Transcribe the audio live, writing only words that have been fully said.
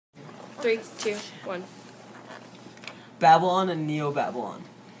3, 2, 1. Babylon and Neo-Babylon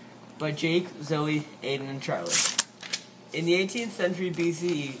by Jake, Zoe, Aiden, and Charlie. In the 18th century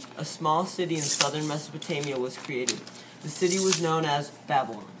BCE, a small city in southern Mesopotamia was created. The city was known as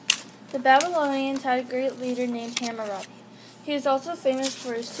Babylon. The Babylonians had a great leader named Hammurabi. He is also famous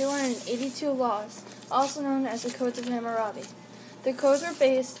for his 282 laws, also known as the Codes of Hammurabi. The codes were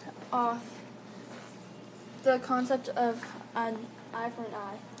based off the concept of an eye for an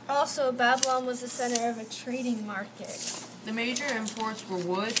eye. Also, Babylon was the center of a trading market. The major imports were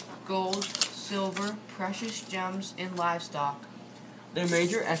wood, gold, silver, precious gems, and livestock. Their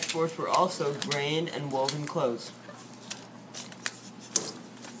major exports were also grain and woven clothes.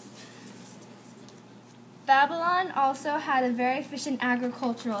 Babylon also had a very efficient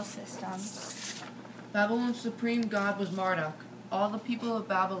agricultural system. Babylon's supreme god was Marduk. All the people of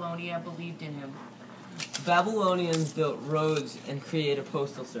Babylonia believed in him. The Babylonians built roads and created a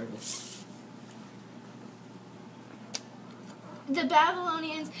postal service. The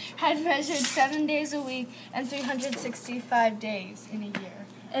Babylonians had measured 7 days a week and 365 days in a year.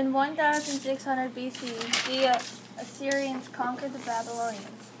 In 1600 BC, the Assyrians conquered the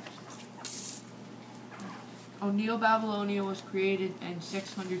Babylonians. Neo-Babylonia was created in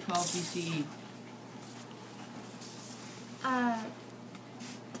 612 BCE.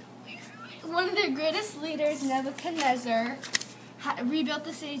 One of their greatest leaders, Nebuchadnezzar, rebuilt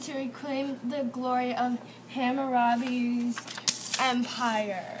the city to reclaim the glory of Hammurabi's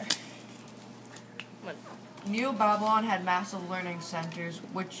empire. Neo-Babylon had massive learning centers,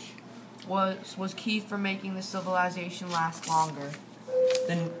 which was key for making the civilization last longer.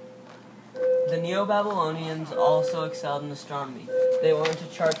 The Neo-Babylonians also excelled in astronomy. They learned to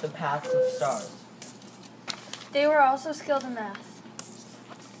chart the paths of stars. They were also skilled in math.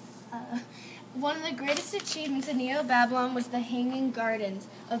 One of the greatest achievements of Neo-Babylon was the Hanging Gardens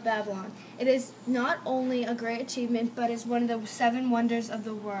of Babylon. It is not only a great achievement, but is one of the 7 wonders of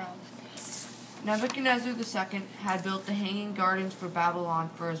the world. Nebuchadnezzar II had built the Hanging Gardens for Babylon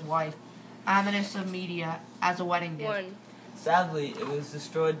for his wife, Amenis of Media, as a wedding gift. 1. Sadly, it was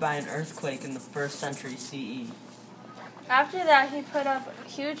destroyed by an earthquake in the 1st century CE. After that, he put up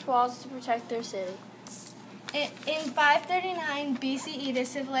huge walls to protect their city. In 539 BCE, their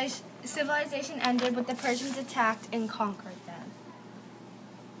civilization ended when the Persians attacked and conquered them.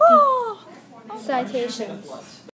 Citations.